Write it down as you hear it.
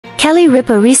Kelly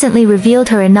Ripa recently revealed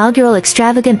her inaugural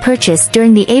extravagant purchase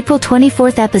during the April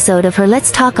 24th episode of her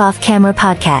Let's Talk Off Camera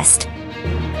podcast.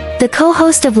 The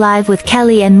co-host of Live with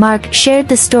Kelly and Mark shared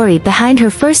the story behind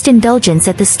her first indulgence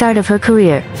at the start of her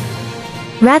career.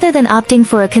 Rather than opting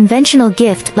for a conventional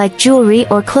gift like jewelry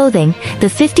or clothing, the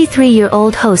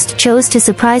 53-year-old host chose to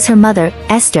surprise her mother,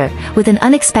 Esther, with an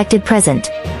unexpected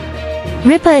present.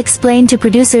 Ripa explained to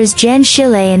producers Jan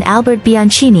Shilley and Albert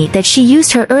Bianchini that she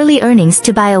used her early earnings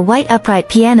to buy a white upright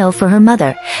piano for her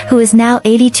mother, who is now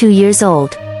 82 years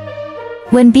old.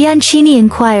 When Bianchini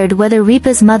inquired whether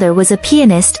Ripa's mother was a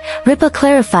pianist, Ripa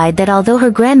clarified that although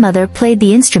her grandmother played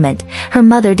the instrument, her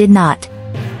mother did not.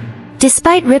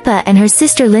 Despite Ripa and her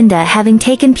sister Linda having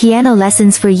taken piano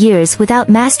lessons for years without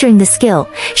mastering the skill,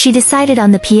 she decided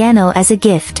on the piano as a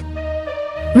gift.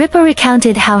 Ripa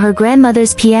recounted how her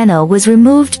grandmother's piano was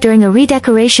removed during a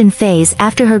redecoration phase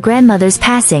after her grandmother's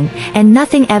passing, and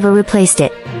nothing ever replaced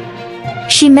it.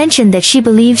 She mentioned that she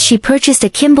believes she purchased a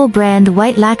Kimball brand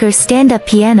white lacquer stand-up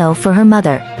piano for her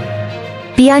mother.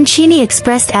 Bianchini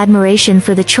expressed admiration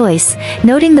for the choice,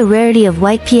 noting the rarity of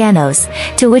white pianos,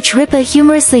 to which Ripa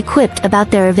humorously quipped about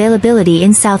their availability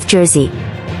in South Jersey.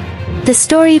 The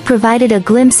story provided a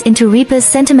glimpse into Ripa's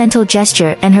sentimental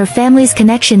gesture and her family's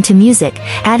connection to music,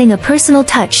 adding a personal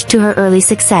touch to her early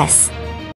success.